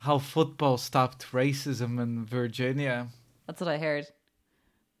How football stopped racism in Virginia. That's what I heard.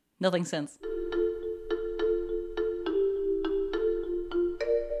 Nothing since.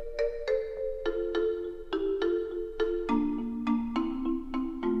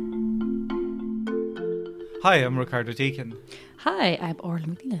 Hi, I'm Ricardo Deacon. Hi, I'm Orla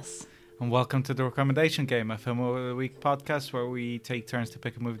McGuinness. And welcome to the Recommendation Game, a Film of the Week podcast where we take turns to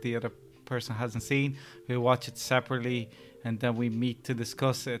pick a movie the other person hasn't seen. We watch it separately and then we meet to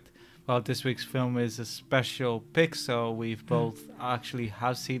discuss it. Well, this week's film is a special pick, so we've both actually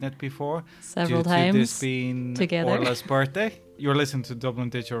have seen it before. Several due times to this being together. Orla's birthday. You're listening to Dublin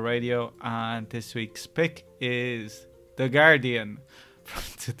Digital Radio, and this week's pick is The Guardian from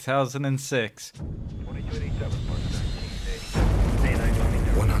 2006.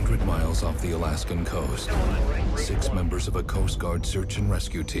 100 miles off the Alaskan coast, 6 members of a Coast Guard search and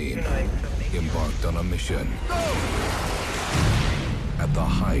rescue team embarked on a mission at the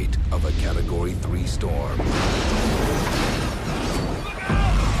height of a Category 3 storm.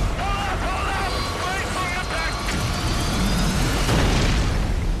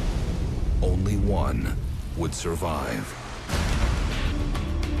 Only one would survive.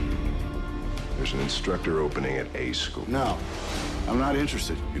 There's an instructor opening at A school. No, I'm not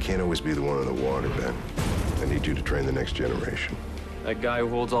interested. You can't always be the one in the water, Ben. I need you to train the next generation. That guy who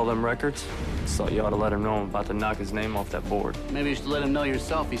holds all them records? Thought you ought to let him know I'm about to knock his name off that board. Maybe you should let him know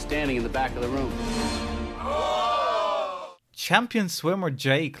yourself. He's standing in the back of the room. Champion swimmer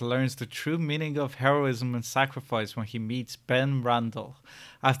Jake learns the true meaning of heroism and sacrifice when he meets Ben Randall.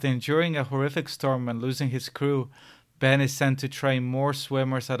 After enduring a horrific storm and losing his crew, Ben is sent to train more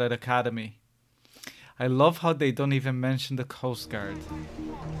swimmers at an academy. I love how they don't even mention the Coast Guard.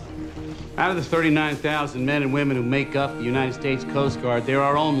 Out of the 39,000 men and women who make up the United States Coast Guard, there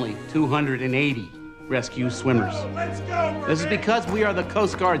are only 280 rescue swimmers. Let's go! This is because we are the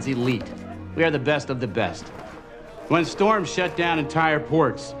Coast Guard's elite. We are the best of the best. When storms shut down entire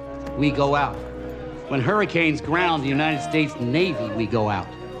ports, we go out. When hurricanes ground the United States Navy, we go out.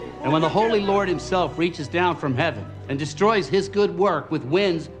 And when the Holy Lord himself reaches down from heaven and destroys his good work with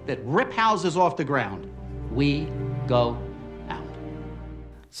winds that rip houses off the ground, we go out.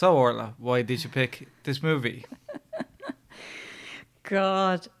 So Orla, why did you pick this movie?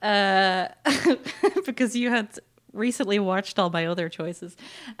 God, because you had recently watched all my other choices.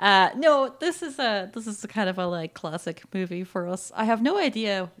 No, this is a kind of a like classic movie for us. I have no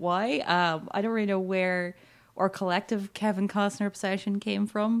idea why. I don't really know where our collective Kevin Costner obsession came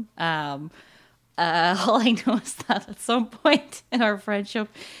from. All I know is that at some point in our friendship,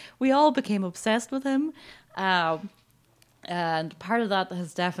 we all became obsessed with him. And part of that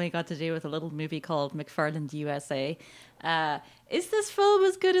has definitely got to do with a little movie called McFarland USA. Is this film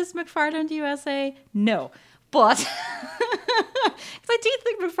as good as McFarland USA? No. But because I do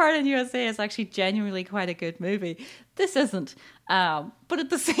think McFarland USA is actually genuinely quite a good movie. This isn't. But at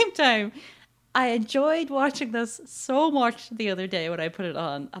the same time, I enjoyed watching this so much the other day when I put it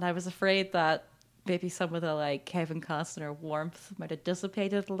on, and I was afraid that maybe some of the like Kevin Costner warmth might have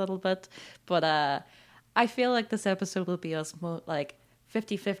dissipated a little bit. But I feel like this episode will be us like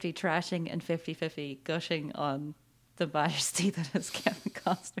 50-50 trashing and 50-50 gushing on the majesty that is Kevin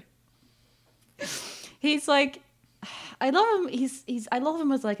Costner. He's like, I love him. I love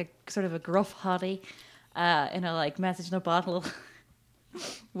him as like a sort of a gruff hottie, in a like message in a bottle,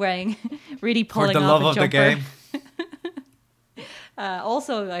 wearing really pulling For the off love a of the jumper. game.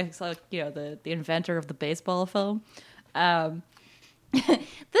 Also, I saw the inventor of the baseball film.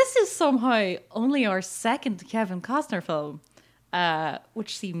 This is somehow only our second Kevin Costner film,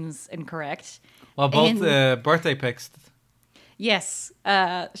 which seems incorrect. Well, both birthday picks. Yes,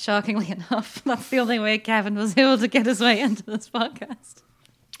 shockingly enough, that's the only way Kevin was able to get his way into this podcast.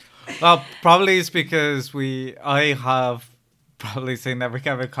 Well, probably it's because I have probably seen every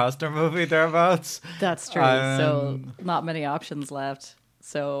Kevin Costner movie thereabouts. That's true. So not many options left.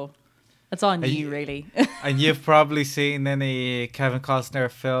 So it's on you, really. And you've probably seen any Kevin Costner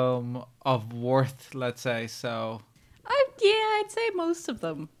film of worth, let's say. So I'd say most of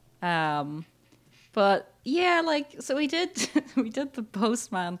them. But yeah, so we did The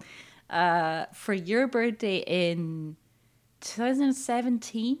Postman for your birthday in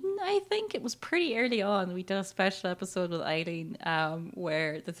 2017, I think. It was pretty early on. We did a special episode with Eileen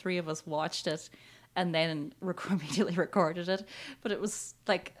where the three of us watched it and then immediately recorded it. But it was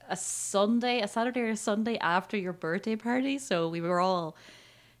like a Saturday or Sunday after your birthday party. So we were all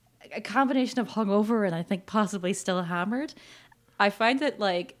a combination of hungover and I think possibly still hammered. I find it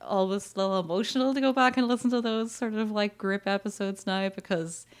like almost a little emotional to go back and listen to those sort of like grip episodes now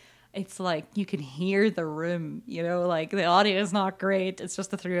because it's like you can hear the room, you know, like the audio is not great. It's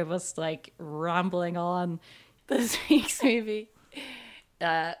just the three of us like rambling on. This week's movie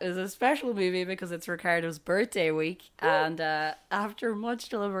is a special movie because it's Ricardo's birthday week, and after much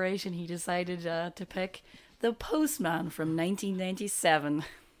deliberation, he decided to pick The Postman from 1997.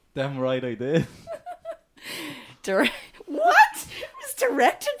 Damn right I did. What? It was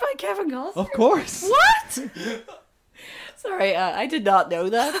directed by Kevin Costner? Of course. What? Sorry, I did not know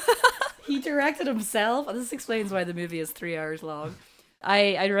that. He directed himself, and this explains why the movie is 3 hours long.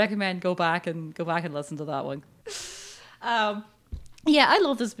 I'd recommend go back and listen to that one. Yeah, I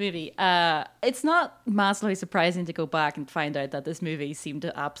love this movie. It's not massively surprising to go back and find out that this movie seemed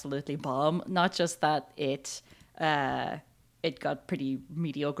to absolutely bomb. Not just that it got pretty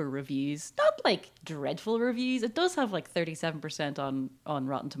mediocre reviews, not like dreadful reviews. It does have like 37% on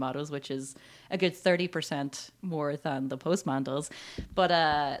Rotten Tomatoes, which is a good 30% more than The Postman does. But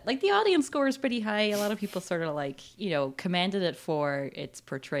like the audience score is pretty high. A lot of people sort of like, you know, commended it for its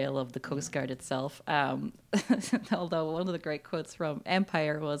portrayal of the Coast Guard itself. Although one of the great quotes from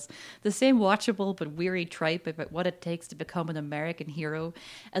Empire was, "The same watchable but weary tripe about what it takes to become an American hero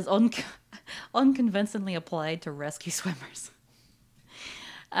as unconvincingly applied to rescue swimmers."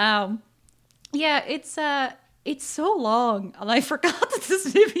 Yeah, it's so long, and I forgot that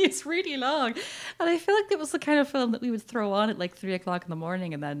this movie is really long, and I feel like it was the kind of film that we would throw on at like 3:00 in the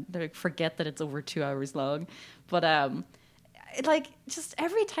morning and then like, forget that it's over 2 hours long. But like just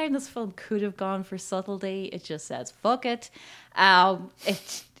every time this film could have gone for subtlety, it just says fuck it.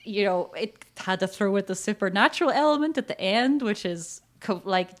 It, you know, it had to throw in the supernatural element at the end, which is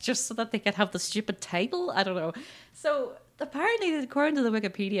like just so that they could have the stupid title. I don't know. So apparently, according to the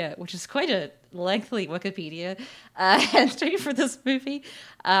Wikipedia, which is quite a lengthy Wikipedia entry for this movie,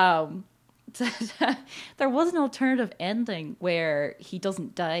 there was an alternative ending where he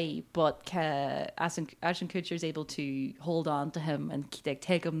doesn't die, but Ashton Kutcher is able to hold on to him and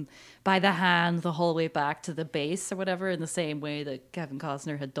take him by the hand the whole way back to the base or whatever, in the same way that Kevin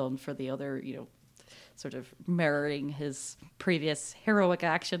Costner had done for the other, you know, sort of mirroring his previous heroic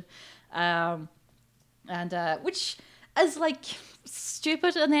action. Which, as like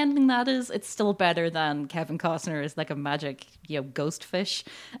stupid an ending that is, it's still better than Kevin Costner as like a magic, you know, ghost fish.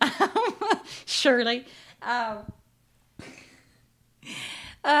 Surely.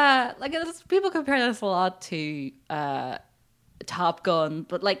 Like people compare this a lot to Top Gun,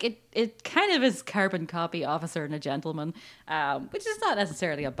 but like it kind of is carbon copy Officer and a Gentleman, which is not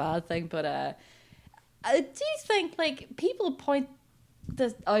necessarily a bad thing, but I do think like people point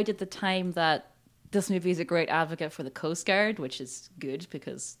this out at the time that this movie is a great advocate for the Coast Guard, which is good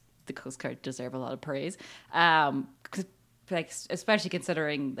because the Coast Guard deserve a lot of praise. Like, especially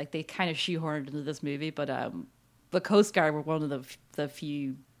considering like they kind of shoehorned into this movie, but the Coast Guard were one of the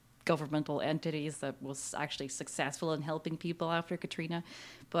few governmental entities that was actually successful in helping people after Katrina,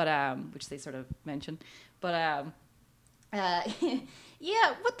 but which they sort of mentioned. But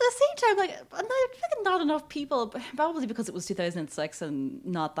yeah, but at the same time, like not enough people, probably because it was 2006 and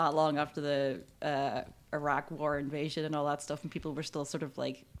not that long after the Iraq War invasion and all that stuff, and people were still sort of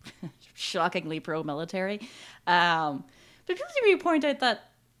like shockingly pro-military. But people do point out that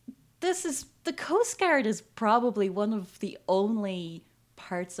the Coast Guard is probably one of the only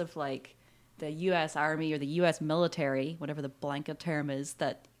parts of like the U.S. Army or the U.S. military, whatever the blanket term is,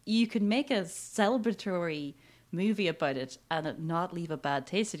 that you can make a celebratory movie about it and it not leave a bad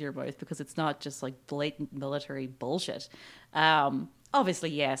taste in your mouth because it's not just like blatant military bullshit. Obviously,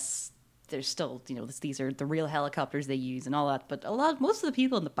 yes, there's still, you know, these are the real helicopters they use and all that, but most of the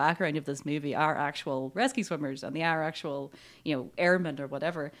people in the background of this movie are actual rescue swimmers and they are actual, you know, airmen or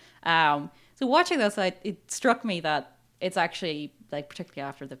whatever. So watching this, it struck me that it's actually, like, particularly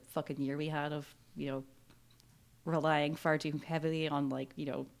after the fucking year we had of, you know, relying far too heavily on, like, you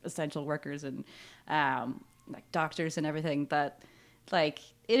know, essential workers and like doctors and everything, that like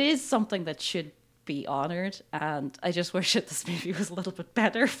it is something that should be honored, and I just wish that this movie was a little bit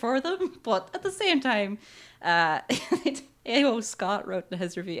better for them. But at the same time, A.O. Scott wrote in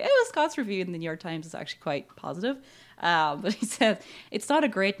his review, A.O. Scott's review in the New York Times is actually quite positive, but he said it's not a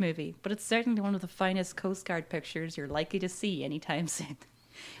great movie, but it's certainly one of the finest Coast Guard pictures you're likely to see anytime soon.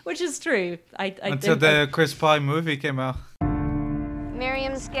 Which is true. Until the Chris Pine movie came out.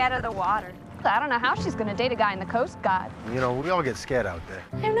 Miriam's scared of the water. I don't know how she's gonna date a guy in the Coast Guard. You know, we all get scared out there.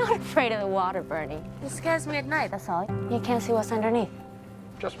 I'm not afraid of the water, Bernie. It scares me at night, that's all. You can't see what's underneath.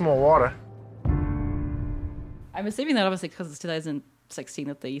 Just more water. I'm assuming that obviously because it's 2016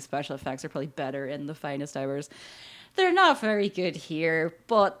 that the special effects are probably better in The Finest Hours. They're not very good here,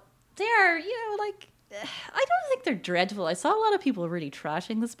 but they are, you know, like, I don't think they're dreadful. I saw a lot of people really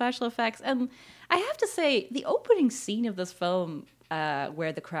trashing the special effects, and I have to say the opening scene of this film,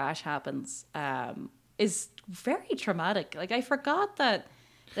 where the crash happens, is very traumatic. Like, I forgot that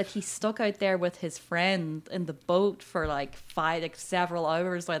he's stuck out there with his friend in the boat for several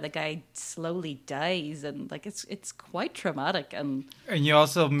hours while the guy slowly dies, and like it's quite traumatic. And you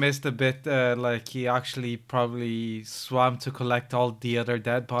also missed a bit, like he actually probably swam to collect all the other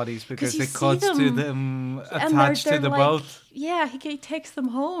dead bodies because it cuts to them attached to the boat. Yeah, he takes them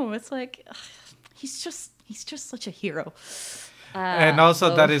home. It's like, ugh, he's just such a hero. And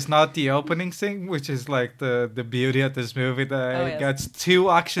also that is not the opening scene, which is like the beauty of this movie, that it gets 2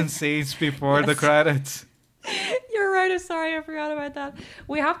 action scenes before the credits. You're right. I'm sorry, I forgot about that.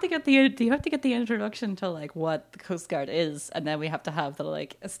 You have to get the introduction to like what the Coast Guard is, and then we have to have the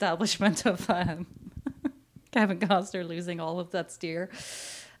like establishment of Kevin Costner losing all of that steer.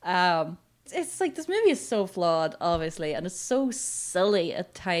 It's like, this movie is so flawed, obviously, and it's so silly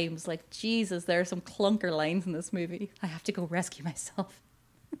at times. Like, Jesus, there are some clunker lines in this movie. I have to go rescue myself.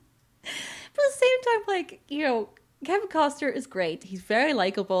 But at the same time, like, you know, Kevin Costner is great. He's very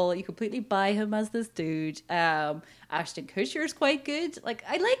likable. You completely buy him as this dude. Ashton Kutcher is quite good. Like,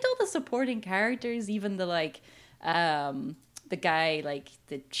 I liked all the supporting characters, even the like the guy, like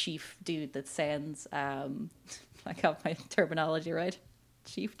the chief dude that sends I got my terminology right.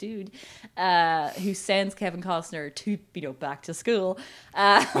 Chief dude, who sends Kevin Costner to, you know, back to school.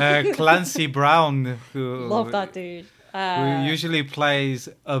 Clancy Brown, who love that dude. Who usually plays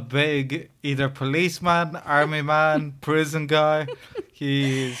a big either policeman, army man, prison guy.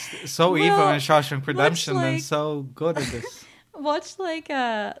 He's so evil in Shawshank Redemption and so good at this. Much like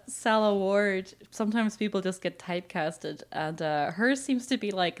Salla Ward, sometimes people just get typecasted, and hers seems to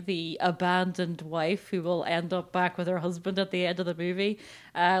be like the abandoned wife who will end up back with her husband at the end of the movie,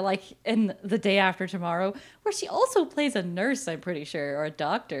 like in The Day After Tomorrow, where she also plays a nurse, I'm pretty sure, or a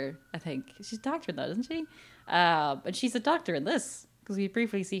doctor, I think. She's a doctor in that, isn't she? And she's a doctor in this, because we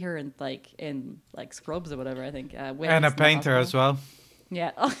briefly see her in Scrubs or whatever, I think. And a painter as well.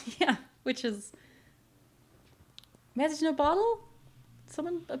 Yeah, oh yeah, which is... Message in a Bottle?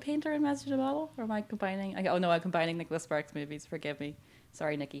 Someone a painter in Message in a Bottle? Or am I combining? I'm combining Nicholas Sparks movies. Forgive me.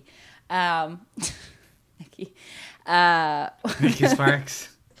 Sorry, Nikki. Nikki. Nikki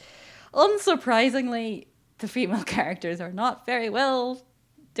Sparks. Unsurprisingly, the female characters are not very well...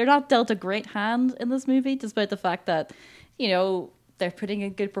 They're not dealt a great hand in this movie, despite the fact that, you know, they're putting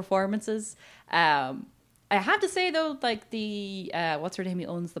in good performances. I have to say, though, like the what's her name who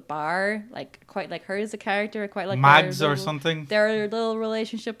owns the bar, like quite like her as a character. I quite like Mags or something. Their little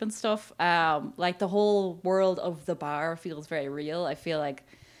relationship and stuff. Like the whole world of the bar feels very real. I feel like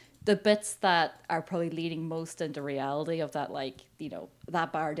the bits that are probably leading most into reality of that, like, you know,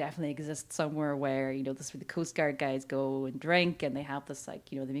 that bar definitely exists somewhere where, you know, this is where the Coast Guard guys go and drink, and they have this,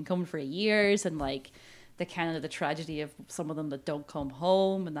 like, you know, they've been coming for years, and like the kind of the tragedy of some of them that don't come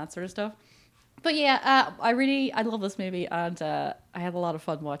home and that sort of stuff. But yeah, I love this movie, and I had a lot of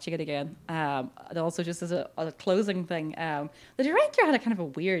fun watching it again. And also, just as a closing thing, the director had a kind of a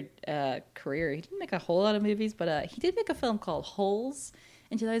weird career. He didn't make a whole lot of movies, but he did make a film called Holes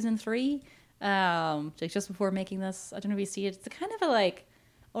in 2003, just before making this. I don't know if you see it. It's a kind of a like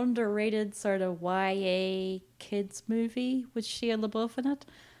underrated sort of YA kids movie with Shia LaBeouf in it.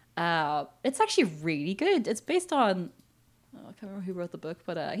 It's actually really good. It's based on... I can't remember who wrote the book,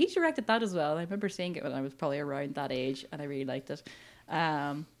 but he directed that as well. I remember seeing it when I was probably around that age, and I really liked it.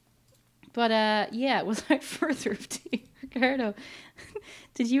 Yeah, without further ado, Ricardo,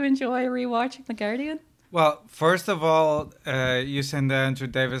 did you enjoy rewatching The Guardian? Well, first of all, you saying that Andrew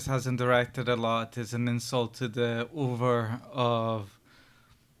Davis hasn't directed a lot is an insult to the oeuvre of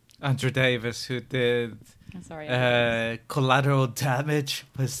Andrew Davis, who did Collateral Damage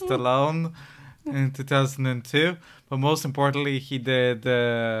with Stallone in 2002. But most importantly, he did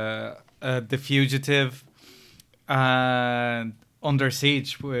The Fugitive and Under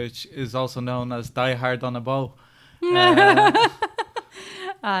Siege, which is also known as Die Hard on a Bow.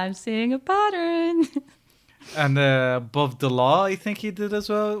 I'm seeing a pattern. And Above the Law, I think he did as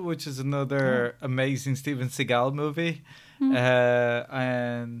well, which is another amazing Steven Seagal movie.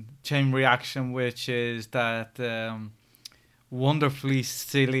 And Chain Reaction, which is that wonderfully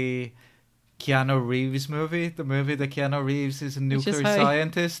silly Keanu Reeves movie, the movie that Keanu Reeves is a nuclear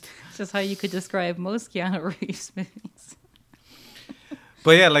scientist. Which is how you could describe most Keanu Reeves movies.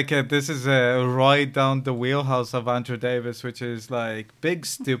 But yeah, like this is right down the wheelhouse of Andrew Davis, which is like big,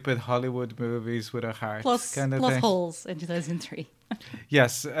 stupid Hollywood movies with a heart Plus kind of thing. Holes in 2003.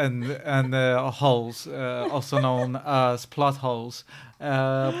 Yes, and holes, also known as plot holes,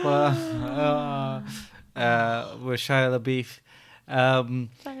 but with Shia LaBeouf.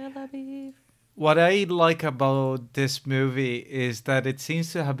 What I like about this movie is that it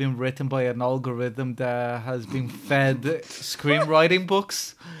seems to have been written by an algorithm that has been fed screenwriting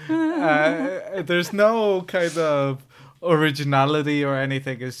books. There's no kind of originality or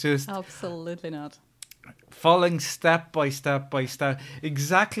anything. It's just absolutely not. Following step by step by step,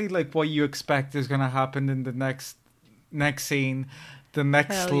 exactly like what you expect is going to happen in the next scene, the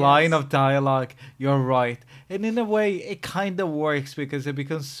next line of dialogue. You're right. And in a way, it kind of works because it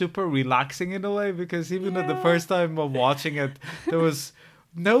becomes super relaxing in a way, because even at the first time of watching it, there was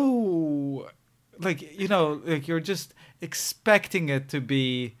no, like, you know, like you're just expecting it to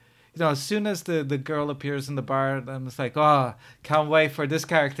be, you know, as soon as the girl appears in the bar, and it's like, oh, can't wait for this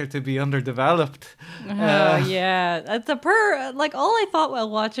character to be underdeveloped. Yeah, like all I thought while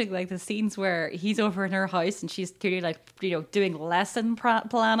watching like the scenes where he's over in her house and she's clearly like, you know, doing lesson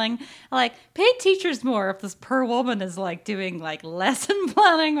planning. Like, pay teachers more if this poor woman is like doing like lesson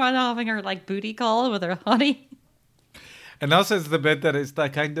planning while having her like booty call with her honey. And also, it's the bit that is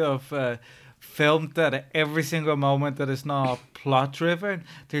that kind of. Filmed at every single moment that is not plot driven.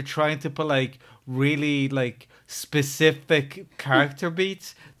 They're trying to put like really like specific character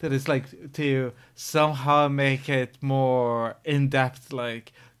beats that is like to somehow make it more in depth,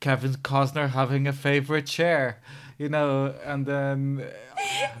 like Kevin Costner having a favorite chair, you know, and then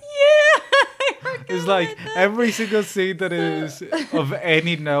it's like every single scene that is of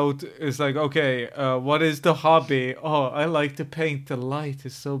any note is like, okay, what is the hobby? Oh, I like to paint. The light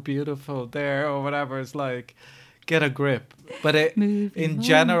is so beautiful there, or whatever. It's like, get a grip. But in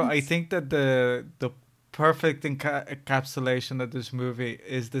general, I think that the perfect encapsulation of this movie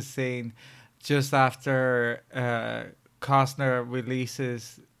is the scene just after Costner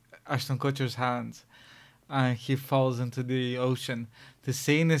releases Ashton Kutcher's hands and he falls into the ocean. The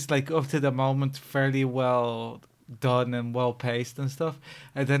scene is like up to the moment fairly well done and well paced and stuff,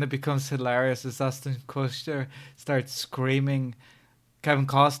 and then it becomes hilarious as Ashton Kutcher starts screaming Kevin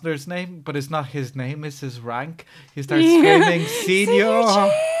Costner's name, but it's not his name, it's his rank. He starts screaming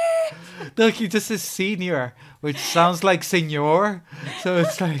senior. Look, he just says senior, which sounds like senor, so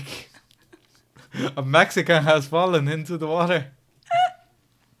it's like a Mexican has fallen into the water.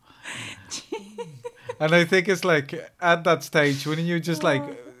 And I think it's like at that stage when you just like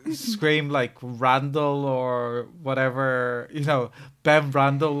scream like Randall or whatever, you know, Ben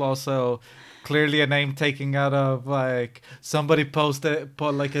Randall, also clearly a name taken out of like somebody put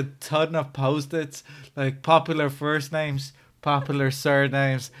like a ton of post-its, like popular first names, popular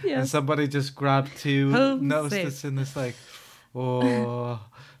surnames, and somebody just grabbed two notices and it's like, oh,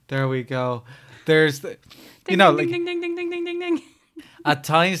 there we go. There's the, you know, like ding ding ding ding ding ding ding. At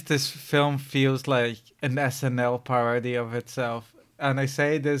times, this film feels like an SNL parody of itself. And I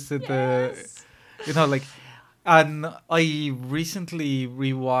say this at you know, like, and I recently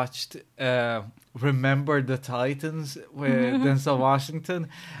rewatched Remember the Titans with Denzel Washington.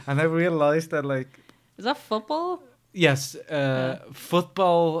 And I realized that, like... Is that football? Yes.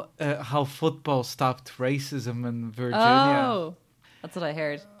 Football, how football stopped racism in Virginia. Oh, that's what I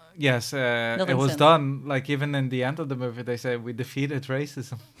heard. Yes, it was done, like, even in the end of the movie, they say we defeated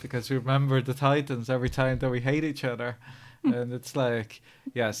racism because we remember the Titans every time that we hate each other. And it's like,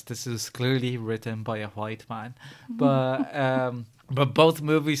 yes, this is clearly written by a white man. But both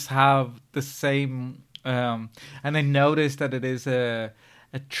movies have the same... and I noticed that it is a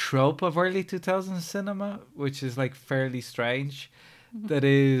trope of early 2000s cinema, which is, like, fairly strange. That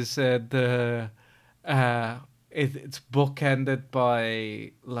is it's bookended by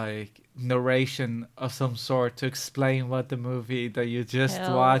like narration of some sort to explain what the movie that you just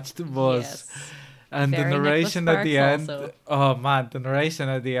watched was. And very the narration at the end, oh man, the narration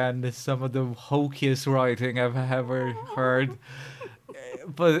at the end is some of the hokiest writing I've ever heard.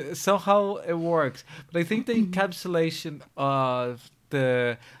 But somehow it works. But I think the encapsulation of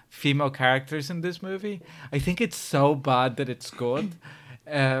the female characters in this movie, I think it's so bad that it's good.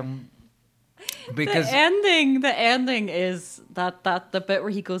 Because the ending is that the bit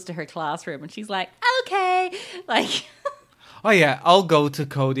where he goes to her classroom and she's like, okay, like oh yeah, I'll go to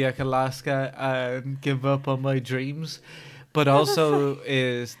Kodiak, Alaska and give up on my dreams. But also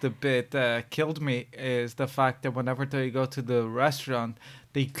is the bit that killed me is the fact that whenever they go to the restaurant,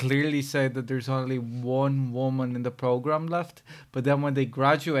 they clearly say that there's only one woman in the program left, but then when they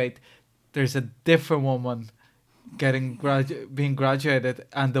graduate, there's a different woman being graduated,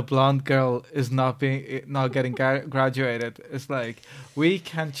 and the blonde girl is not getting graduated. It's like, we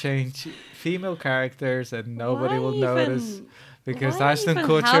can change female characters and nobody will notice because Ashton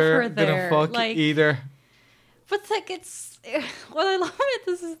Kutcher didn't fuck either. But like, it's what I love about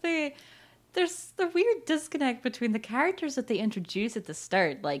this is there's the weird disconnect between the characters that they introduce at the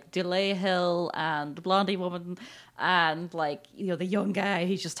start, like Delay Hill and the blondie woman, and like, you know, the young guy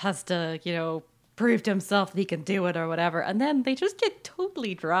who just has to, you know, prove to himself that he can do it or whatever, and then they just get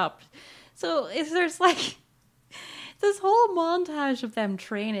totally dropped. So there's like this whole montage of them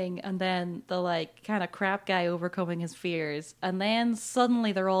training, and then the like kind of crap guy overcoming his fears, and then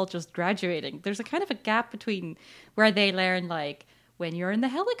suddenly they're all just graduating. There's a kind of a gap between where they learn like when you're in the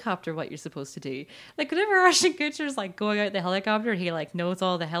helicopter what you're supposed to do. Like whenever Ashton Kutcher's like going out the helicopter, he like knows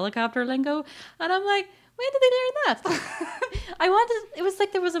all the helicopter lingo, and I'm like, when did they learn that? It was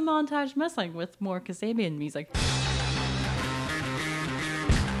like there was a montage missing with more Kasabian music.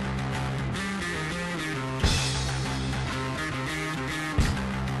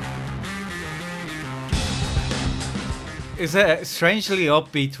 It's a strangely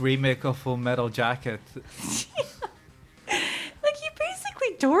upbeat remake of Full Metal Jacket. Like, he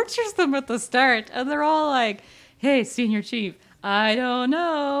basically tortures them at the start, and they're all like, hey, Senior Chief, I don't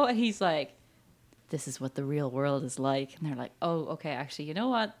know. And he's like, this is what the real world is like. And they're like, oh, okay, actually, you know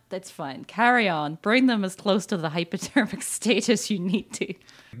what? That's fine. Carry on. Bring them as close to the hypodermic state as you need to.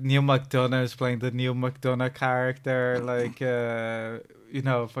 Neil McDonough is playing the Neil McDonough character. Like, you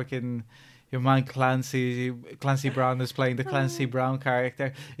know, fucking your man Clancy Brown is playing the Clancy Brown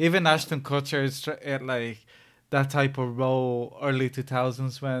character. Even Ashton Kutcher is like that type of role early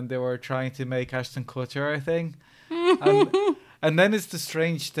 2000s when they were trying to make Ashton Kutcher, I think. And then it's the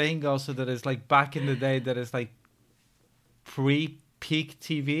strange thing also that is like back in the day that is like pre-peak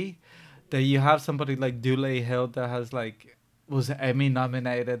TV, that you have somebody like Dule Hill that has like was Emmy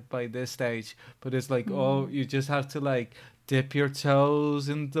nominated by this stage, but it's like, oh, you just have to like dip your toes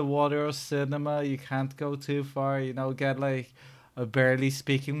in the water of cinema. You can't go too far, you know, get like a barely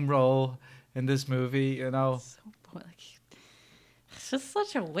speaking role in this movie, you know. It's just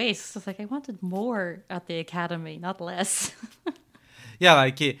such a waste. It's like, I wanted more at the Academy, not less. Yeah,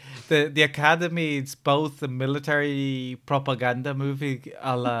 like the Academy, it's both a military propaganda movie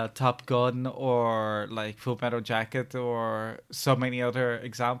a la Top Gun or like Full Metal Jacket or so many other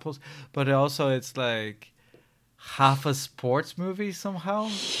examples, but also it's like half a sports movie somehow.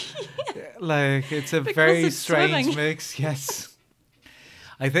 Like, it's a very strange mix. Yes.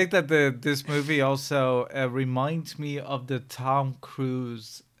 I think that this movie also reminds me of the Tom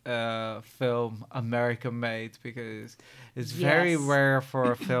Cruise film America Made, because it's very rare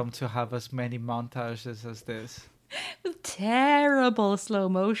for a film to have as many montages as this. With terrible slow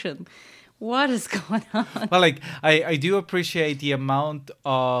motion. What is going on? Well, like, I do appreciate the amount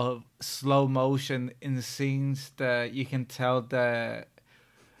of slow motion in scenes that you can tell that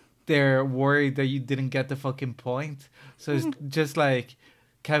they're worried that you didn't get the fucking point. So it's just like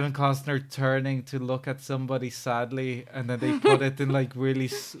Kevin Costner turning to look at somebody sadly, and then they put it in like really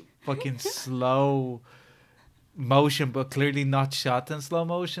fucking slow motion, but clearly not shot in slow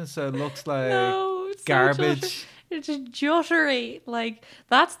motion, so it looks like garbage. It's just jottery. Like,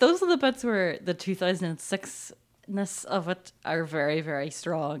 those are the bits where the 2006-ness of it are very, very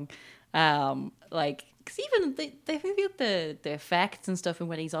strong. Like, because even they think the effects and stuff, and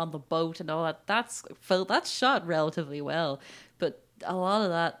when he's on the boat and all that, that's shot relatively well. But a lot of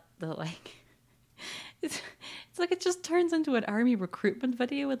that, it's like it just turns into an army recruitment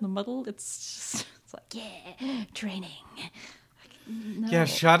video in the middle. It's like, yeah, training. No. Yeah,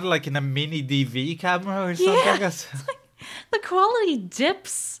 shot like in a mini DV camera or something. Yeah, it's like the quality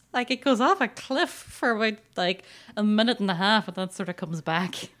dips. Like, it goes off a cliff for about like a minute and a half, and then sort of comes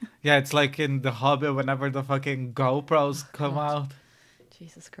back. Yeah, it's like in The Hobbit whenever the fucking GoPros come out.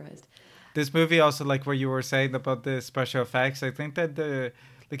 Jesus Christ. This movie also, like what you were saying about the special effects, I think that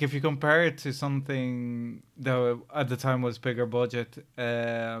like if you compare it to something that at the time was bigger budget,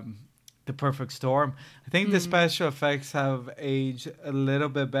 The Perfect Storm, I think the special effects have aged a little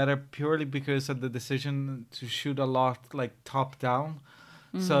bit better purely because of the decision to shoot a lot like top down.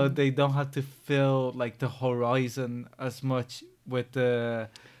 So they don't have to fill like the horizon as much with the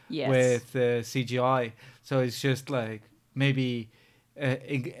CGI. So it's just like maybe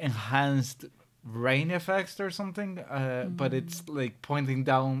enhanced rain effects or something, but it's like pointing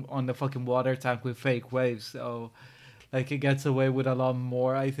down on the fucking water tank with fake waves. So like it gets away with a lot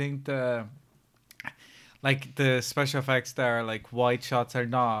more. I think the special effects that are like wide shots are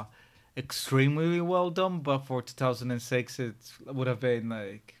not extremely well done, but for 2006 it would have been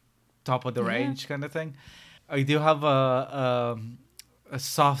like top of the range kind of thing. I do have a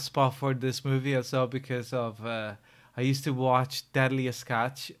soft spot for this movie as well because of I used to watch Deadliest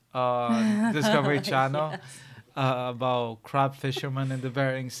Catch on Discovery Channel about crab fishermen in the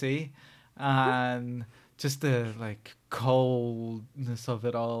Bering Sea, and just the like coldness of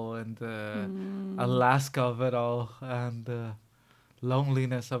it all, and the Alaska of it all, and the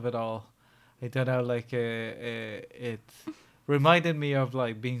loneliness of it all. I don't know, like it reminded me of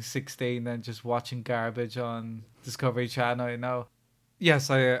like being 16 and just watching garbage on Discovery Channel, you know. Yes,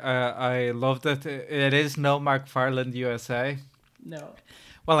 I loved it. It is no McFarland USA. No.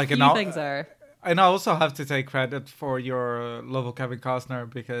 Well, like Few things are. And I also have to take credit for your love of Kevin Costner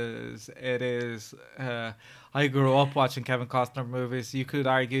because it is. I grew up watching Kevin Costner movies. You could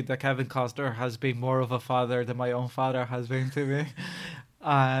argue that Kevin Costner has been more of a father than my own father has been to me,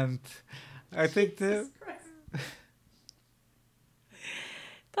 and I think that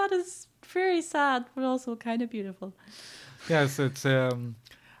that is very sad, but also kind of beautiful. Yes, it's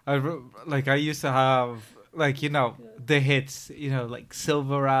I used to have like, you know, the hits, you know, like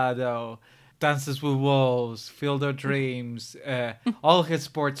Silverado, Dances with Wolves, Field of Dreams, all his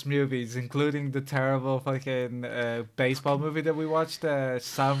sports movies, including the terrible fucking baseball movie that we watched,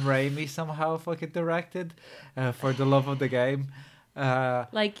 Sam Raimi somehow fucking directed, For the Love of the Game.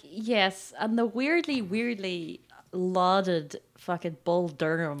 Like, yes, and the weirdly lauded fucking Bull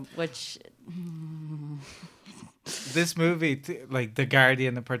Durham, which... This movie, like The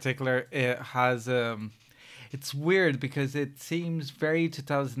Guardian in particular, it has... it's weird because it seems very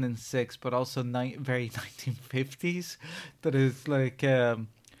 2006, but also very 1950s. That is like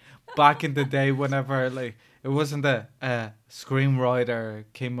back in the day, whenever like it wasn't a screenwriter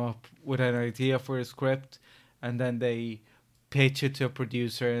came up with an idea for a script, and then they pitch it to a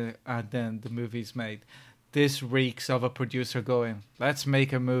producer, and then the movie's made. This reeks of a producer going, let's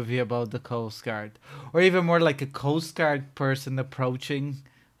make a movie about the Coast Guard, or even more like a Coast Guard person approaching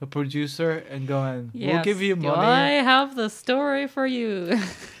a producer and going, we'll give you money. I have the story for you.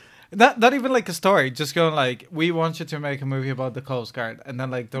 Not even like a story, just going like, we want you to make a movie about the Coast Guard. And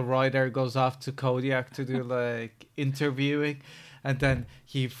then like the writer goes off to Kodiak to do like interviewing. And then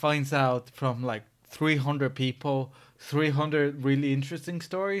he finds out from like 300 people, 300 really interesting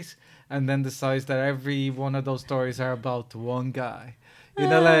stories. And then decides that every one of those stories are about one guy. You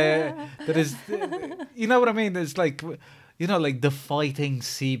know, like, that is, you know what I mean? It's like... You know, like the fighting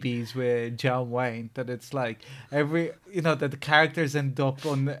Seabees with John Wayne, that it's like that the characters end up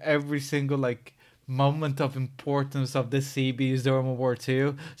on every single like moment of importance of the Seabees during World War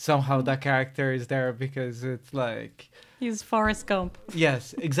II. Somehow that character is there because it's like... He's Forrest Gump.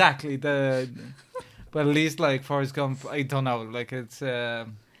 Yes, exactly. But at least like Forrest Gump, I don't know, like it's...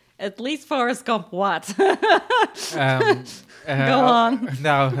 At least Forrest Gump what? Go on.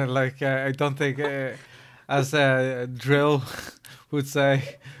 No, like I don't think... as Drill would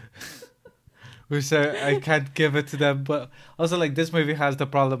say, I can't give it to them. But also, like, this movie has the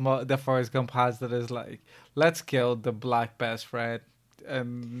problem that Forrest Gump has, that is like, let's kill the black best friend.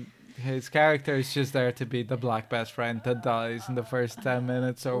 And his character is just there to be the black best friend that dies in the first 10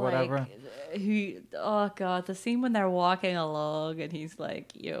 minutes or whatever. Oh God, the scene when they're walking along and he's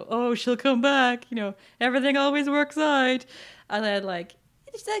like, oh, she'll come back, everything always works out. And then like,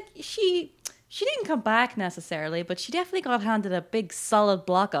 it's like she didn't come back necessarily, but she definitely got handed a big solid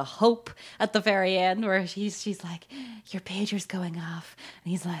block of hope at the very end, where she's like, your pager's going off.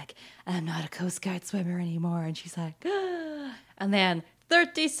 And he's like, I'm not a Coast Guard swimmer anymore. And she's like, ah. And then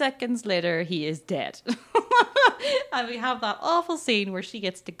 30 seconds later, he is dead. And we have that awful scene where she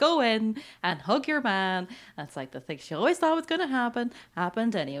gets to go in and hug your man. And it's like the thing she always thought was going to happen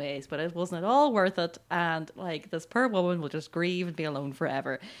happened anyways, but it wasn't at all worth it. And like this poor woman will just grieve and be alone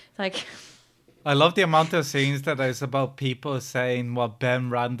forever. It's like... I love the amount of scenes that is about people saying what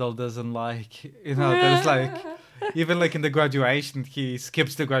Ben Randall doesn't like. There's like, even like in the graduation, he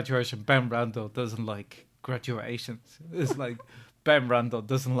skips the graduation. Ben Randall doesn't like graduations. It's like, Ben Randall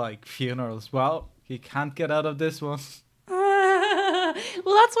doesn't like funerals. Well, he can't get out of this one. Well,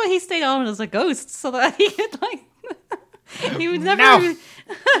 that's why he stayed on as a ghost, so that he could like... he would never... No.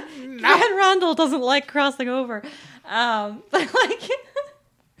 Ben Randall doesn't like crossing over. But like...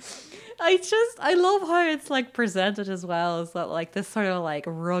 I love how it's like presented as well, as that like this sort of like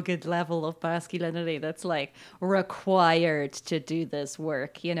rugged level of masculinity that's like required to do this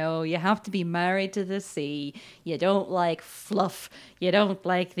work. You have to be married to the sea. You don't like fluff. You don't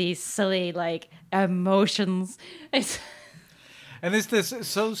like these silly like emotions. And it's this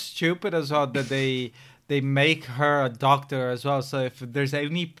so stupid as well that they make her a doctor as well. So if there's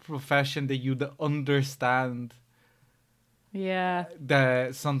any profession that you'd understand Yeah.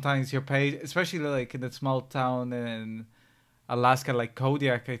 Sometimes your page, especially like in a small town in Alaska, like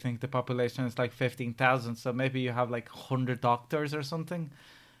Kodiak, I think the population is like 15,000. So maybe you have like 100 doctors or something,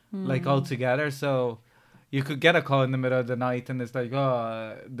 like all together. So you could get a call in the middle of the night and it's like,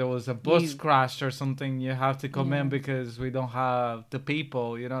 oh, there was a bus crash or something. You have to come in because we don't have the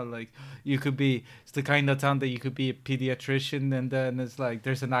people, you know, like you could be, it's the kind of town that you could be a pediatrician and then it's like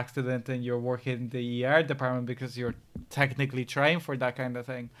there's an accident and you're working in the ER department because you're technically trained for that kind of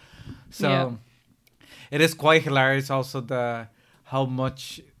thing. So it is quite hilarious also how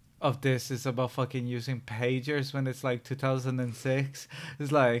much of this is about fucking using pagers when it's like 2006.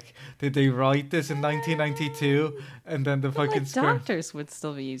 It's like, did they write this in 1992 and then the fucking doctors would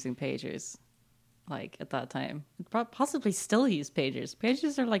still be using pagers like at that time, possibly still use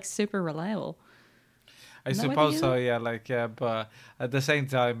pagers are like super reliable. I suppose so, yeah, like, yeah, but at the same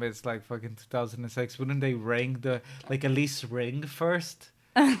time it's like fucking 2006. Wouldn't they at least ring first?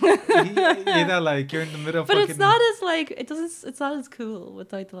 You know, like you're in the middle of but fucking... it's not as like it's not as cool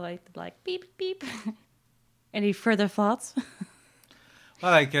without the like beep beep. Any further thoughts?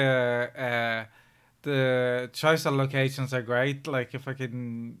 Well, like the choice of locations are great. Like if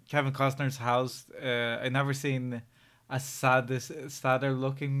Kevin Costner's house, I never seen a sadder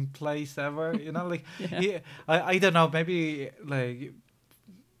looking place ever, you know, like I don't know, maybe like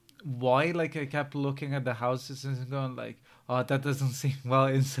why, like I kept looking at the houses and going like, oh, that doesn't seem well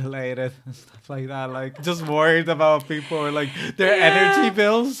insulated and stuff like that. Like, just worried about people or like their energy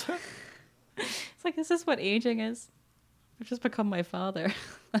bills. It's like, this is what aging is. I've just become my father.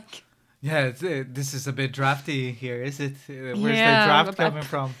 Like, yeah, this is a bit drafty here, is it? Where's the draft coming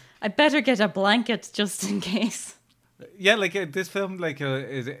from? I better get a blanket just in case. Yeah, like this film, like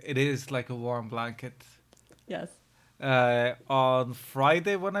it is like a warm blanket. Yes. On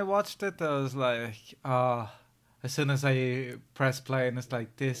Friday when I watched it, I was like, as soon as I press play, and it's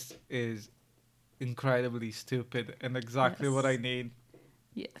like, this is incredibly stupid and exactly what I need.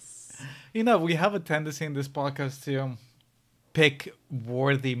 Yes. You know, we have a tendency in this podcast to pick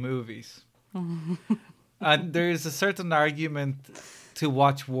worthy movies. And there is a certain argument to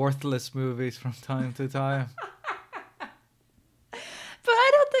watch worthless movies from time to time. But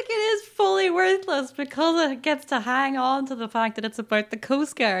I don't think it is fully worthless because it gets to hang on to the fact that it's about the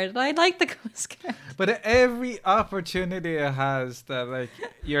Coast Guard. And I like the Coast Guard. But every opportunity it has that, like,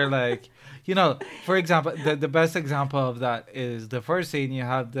 you're like, you know, for example, the best example of that is the first scene. You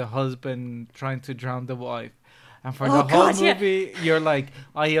have the husband trying to drown the wife. And for the whole movie, you're like,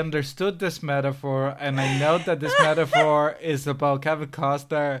 I understood this metaphor and I know that this metaphor is about Kevin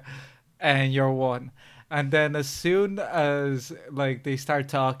Costner and you're one. And then as soon as like they start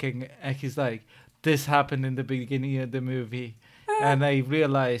talking, and he's like, "This happened in the beginning of the movie," and I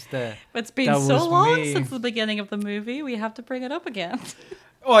realized that it's been so long since the beginning of the movie. We have to bring it up again.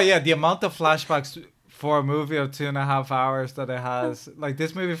 Oh yeah, the amount of flashbacks for a movie of 2.5 hours that it has. Like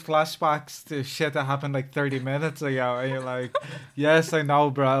this movie flashbacks to shit that happened like 30 minutes ago, and you're like, "Yes, I know,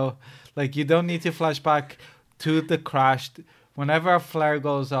 bro. Like you don't need to flashback to the crash." Whenever a flare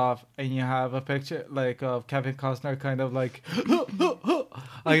goes off and you have a picture like of Kevin Costner kind of like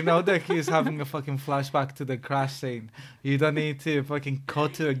I know that he's having a fucking flashback to the crash scene. You don't need to fucking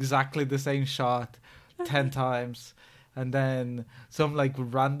cut to exactly the same shot 10 times and then some like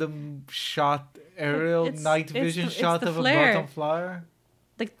random shot aerial night vision shot of flare. A bottom flare.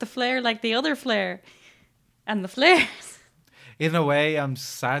 Like the flare, like the other flare and the flares. In a way, I'm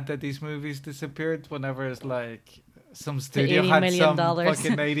sad that these movies disappeared whenever it's like some studio had some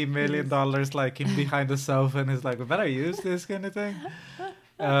fucking $80 million like in behind the sofa and is like, we better use this kind of thing.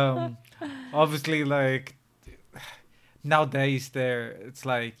 Obviously, like nowadays, it's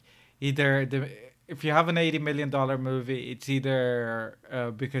like either if you have an $80 million movie, it's either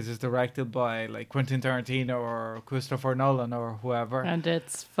because it's directed by like Quentin Tarantino or Christopher Nolan or whoever, and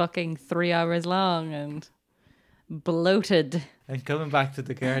it's fucking 3 hours long and bloated. And coming back to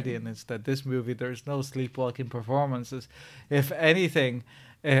The Guardian, is that this movie, there's no sleepwalking performances. If anything,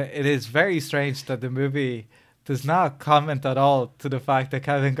 it is very strange that the movie does not comment at all to the fact that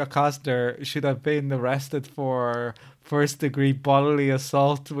Kevin Costner should have been arrested for first-degree bodily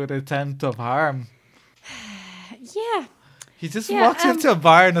assault with intent of harm. Yeah. He just walks into a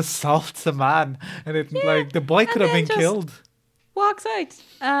bar and assaults a man, and like the boy could have been killed. Walks out,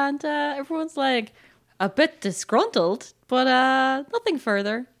 and everyone's like a bit disgruntled, but nothing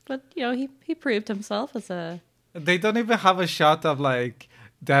further. But you know, he proved himself as a. They don't even have a shot of like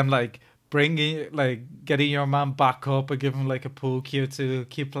them like bringing like getting your man back up and give him like a pool cue to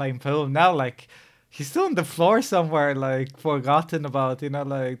keep playing pool. Now like He's still on the floor somewhere, like, forgotten about,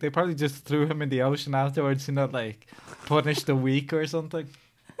 like, they probably just threw him in the ocean afterwards, like, punish the weak or something.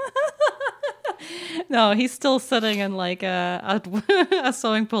 No, he's still sitting in, like, a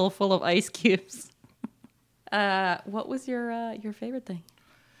swimming pool full of ice cubes. What was your favorite thing?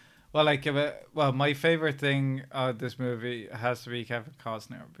 Well, my favorite thing of this movie has to be Kevin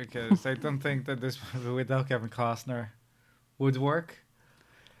Costner, because I don't think that this movie without Kevin Costner would work.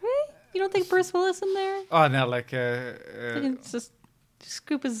 Really? You don't think Bruce Willis in there? Oh no, like just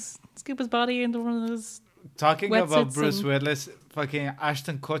scoop his body into one of those. Talking about Bruce and... Willis, fucking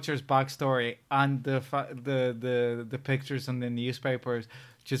Ashton Kutcher's backstory and the pictures in the newspapers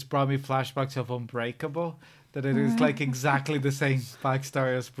just brought me flashbacks of Unbreakable. That it is like exactly the same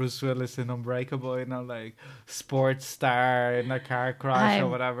backstory as Bruce Willis in Unbreakable, like sports star in a car crash or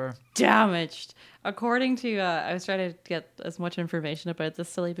whatever. Damaged. According to, I was trying to get as much information about this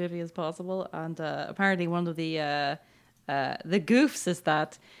silly movie as possible, and apparently one of the goofs is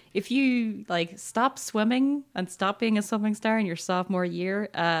that if you like stop swimming and stop being a swimming star in your sophomore year,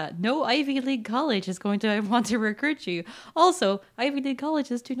 no Ivy League college is going to want to recruit you. Also, Ivy League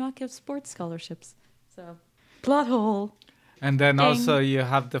colleges do not give sports scholarships, so. Plot hole. And then Ding. also you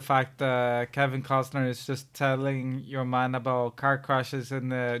have the fact that Kevin Costner is just telling your man about car crashes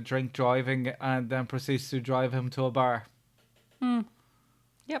and drink driving, and then proceeds to drive him to a bar.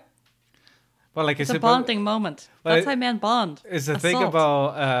 Yep. Well, like it's a bonding moment. That's how men bond. It's the thing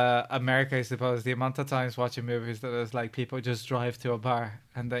about America, I suppose, the amount of times watching movies that is like people just drive to a bar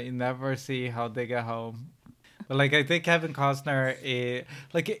and that you never see how they get home. But like I think Kevin Costner,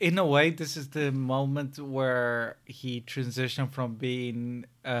 like in a way, this is the moment where he transitioned from being,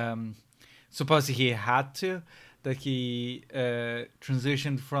 supposedly he had to, that he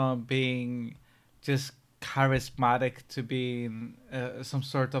transitioned from being just charismatic to being some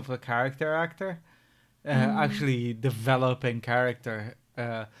sort of a character actor, actually developing character,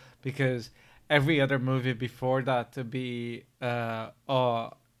 because every other movie before that to be,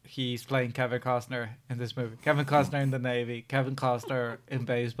 he's playing Kevin Costner in this movie. Kevin Costner in the Navy. Kevin Costner in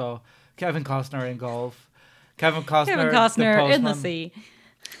baseball. Kevin Costner in golf. Kevin Costner in the sea.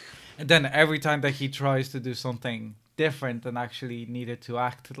 And then every time that he tries to do something different and actually needed to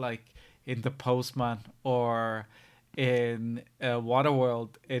act like in The Postman or in Waterworld,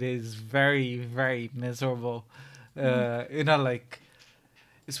 it is very, very miserable. Like...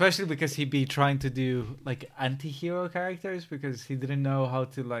 Especially because he'd be trying to do like anti-hero characters because he didn't know how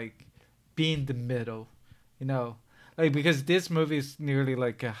to like be in the middle, like because this movie is nearly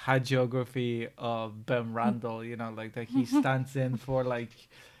like a hagiography of Ben Randall, like that he stands in for like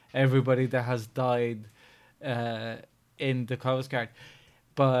everybody that has died in the Coast Guard.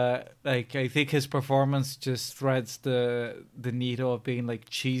 But like I think his performance just threads the needle of being like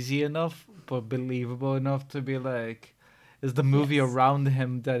cheesy enough but believable enough to be like, is the movie around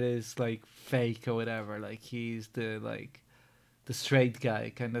him that is like fake or whatever, like he's the straight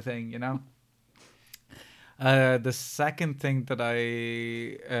guy kind of thing, The second thing that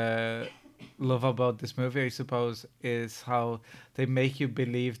I love about this movie, I suppose, is how they make you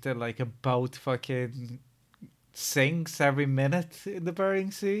believe that like a boat fucking sinks every minute in the Bering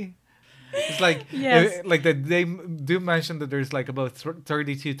Sea. It's like, like that they do mention that there's like about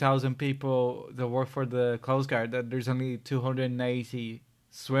 32,000 people that work for the Coast Guard, that there's only 280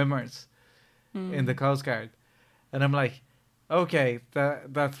 swimmers in the Coast Guard. And I'm like, okay,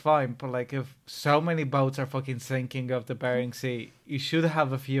 that's fine. But like if so many boats are fucking sinking off the Bering Sea, you should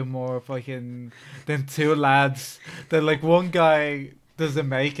have a few more fucking than two lads. That like one guy doesn't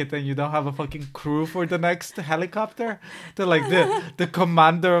make it, then you don't have a fucking crew for the next helicopter. They're like the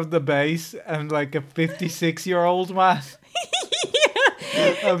commander of the base and like a 56-year-old man.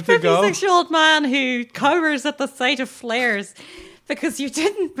 Yeah, 56-year-old man who cowers at the sight of flares because you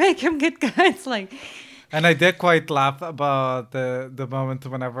didn't make him get guys like. And I did quite laugh about the moment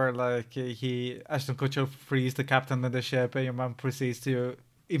whenever like Ashton Kutcher frees the captain of the ship and your man proceeds to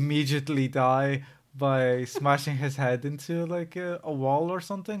immediately die by smashing his head into like a wall or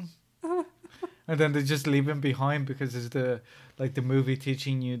something. And then they just leave him behind because it's the movie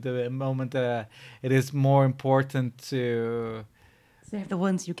teaching you the moment that it is more important to save the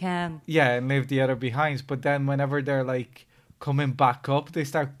ones you can. Yeah, and leave the other behind. But then whenever they're like coming back up, they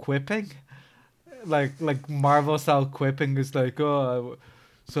start quipping. Like Marvel style quipping is like, oh,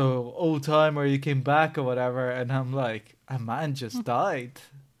 so old timer, you came back or whatever. And I'm like, a man just died.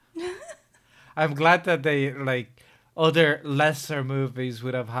 I'm glad that they, like, other lesser movies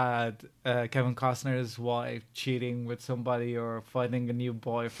would have had Kevin Costner's wife cheating with somebody or finding a new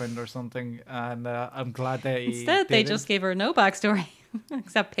boyfriend or something. And I'm glad that instead they just gave her no backstory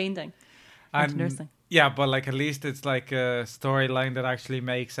except painting. into nursing. Yeah, but like at least it's like a storyline that actually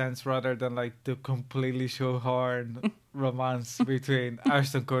makes sense rather than like the completely shoehorn romance between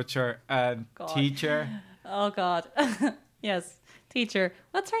Ashton Kutcher and Teacher. Oh God, yes, Teacher.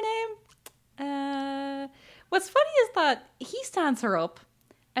 What's her name? What's funny is that he stands her up,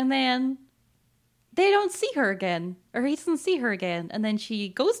 and then they don't see her again, or he doesn't see her again, and then she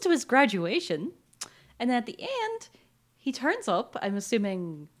goes to his graduation, and then at the end, he turns up. I'm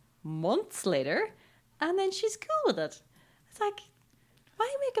assuming months later. And then she's cool with it. It's like,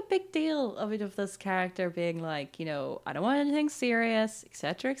 why make a big deal of it, of this character being like, you know, I don't want anything serious,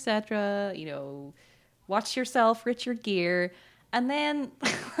 etc., etc., you know, watch yourself, Richard Gere. And then,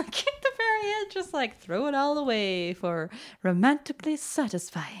 like, at the very end, just like throw it all away for romantically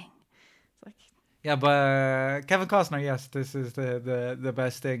satisfying. It's like, yeah, but Kevin Costner, yes, this is the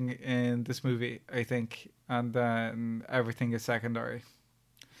best thing in this movie, I think. And then everything is secondary.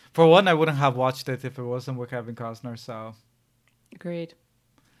 For one, I wouldn't have watched it if it wasn't with Kevin Costner, so... Agreed.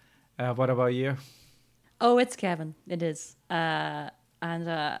 What about you? Oh, it's Kevin. It is.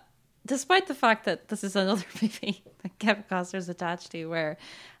 And despite the fact that this is another movie that Kevin Costner's attached to, where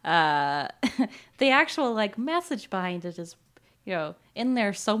the actual like message behind it is, you know, in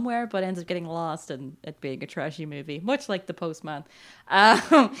there somewhere, but ends up getting lost in it being a trashy movie, much like The Postman.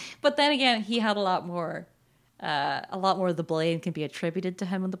 But then again, he had a lot more of the blame can be attributed to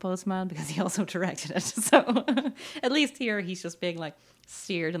him in The Postman because he also directed it. So at least here he's just being like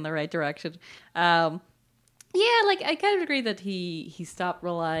steered in the right direction. Yeah, like I kind of agree that he stopped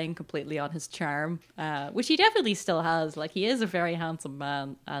relying completely on his charm, which he definitely still has. Like he is a very handsome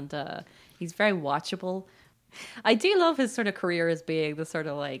man and he's very watchable. I do love his sort of career as being the sort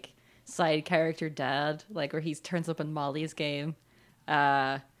of like side character dad, like where he turns up in Molly's Game.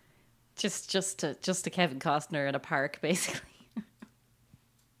 Just to Kevin Costner in a park, basically.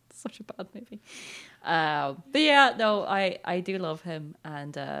 Such a bad movie. But yeah, no, I do love him.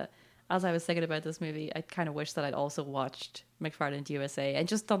 And as I was thinking about this movie, I kind of wish that I'd also watched McFarland USA and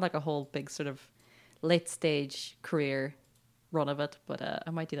just done like a whole big sort of late stage career run of it. But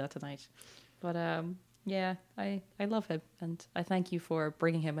I might do that tonight. But yeah, I love him. And I thank you for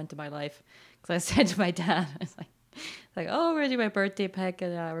bringing him into my life. Because I said to my dad, I was like, oh, we're going to do my birthday pick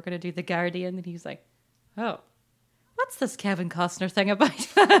and we're going to do The Guardian. And he was like, oh, what's this Kevin Costner thing about?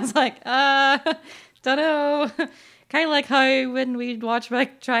 I was like, don't know. Kind of like how when we'd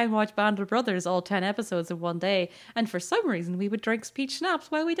try and watch Band of Brothers, all 10 episodes in one day. And for some reason, we would drink speech schnapps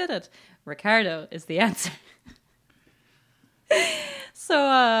while we did it. Ricardo is the answer.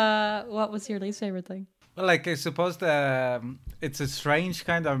 So what was your least favorite thing? Well, like, I suppose it's a strange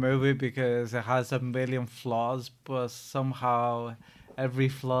kind of movie because it has a million flaws, but somehow every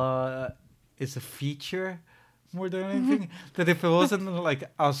flaw is a feature more than anything. That if it wasn't,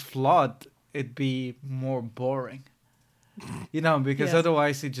 like, as flawed, it'd be more boring. You know, because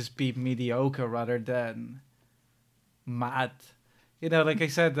otherwise it'd just be mediocre rather than mad. You know, like I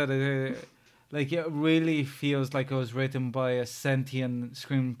said, that it really feels like it was written by a sentient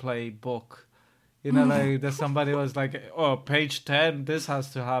screenplay book. You know, like that somebody was like, oh, page 10, this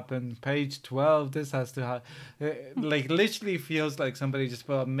has to happen. Page 12, this has to happen. Like, literally feels like somebody just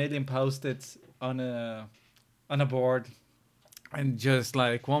put a million Post-its on a board and just,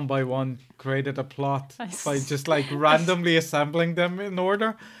 like, one by one created a plot by just, like, randomly assembling them in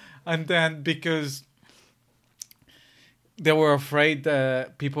order. And then because they were afraid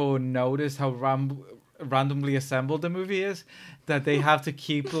that people would notice how randomly assembled the movie is, that they have to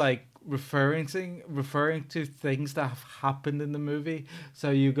keep, like, referring to things that have happened in the movie.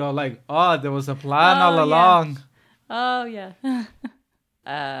 So you go like, oh, there was a plan all along. Oh yeah.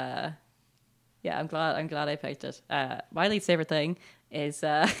 Yeah, I'm glad I picked it. My least favorite thing is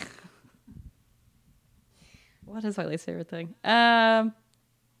what is my least favorite thing? Probably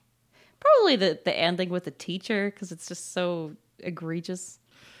the ending with the teacher, because it's just so egregious.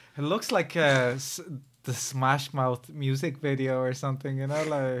 It looks like the Smash Mouth music video or something, you know,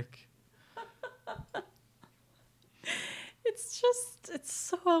 like. It's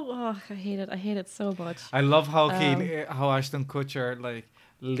so, I hate it so much. I love how Ashton Kutcher like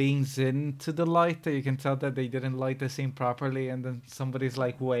leans into the light, that you can tell that they didn't light the scene properly, and then somebody's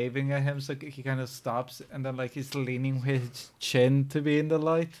like waving at him, so he kind of stops, and then like he's leaning with his chin to be in the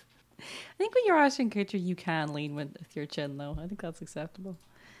light. I think when you're Ashton Kutcher, you can lean with your chin, though. I think that's acceptable.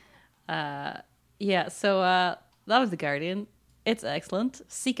 Yeah, so that was The Guardian. It's excellent.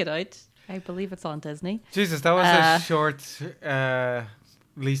 Seek it out. I believe it's on Disney. Jesus, that was a short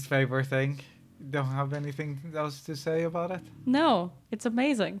least favorite thing. You don't have anything else to say about it? No, it's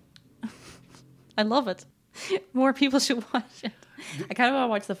amazing. I love it. More people should watch it. I kind of want to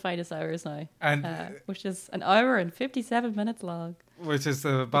watch The Finest Hours now, And which is an hour and 57 minutes long. which is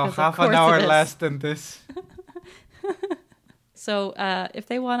about Because of half an course hour it is. less than this. So if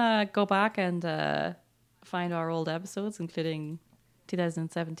they want to go back and find our old episodes, including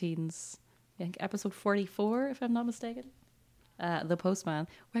 2017's, I think, episode 44, if I'm not mistaken, The Postman,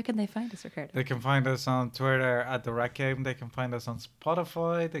 where can they find us, Ricardo? They can find us on Twitter at The Rec Game. They can find us on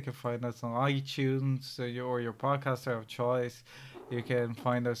Spotify. They can find us on iTunes or your podcaster of choice. You can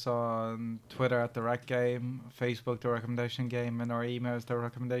find us on Twitter at The Rec Game, Facebook, The Recommendation Game, and our email is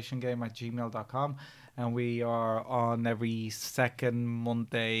therecommendationgame@gmail.com. And we are on every second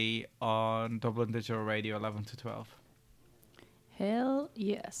Monday on Dublin Digital Radio, 11 to 12. Hell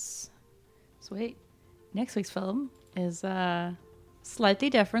yes. Sweet. Next week's film is slightly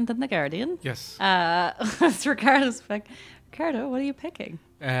different than The Guardian. Yes. It's Ricardo's pick. Ricardo, what are you picking?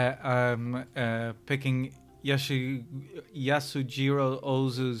 I'm picking Yasujiro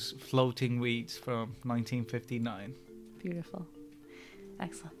Ozu's Floating Weeds from 1959. Beautiful.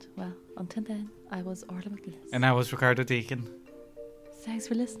 Excellent. Well, until then, I was Orla McGillis. And I was Ricardo Deacon. Thanks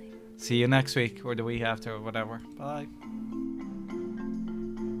for listening. See you next week or the week after or whatever. Bye.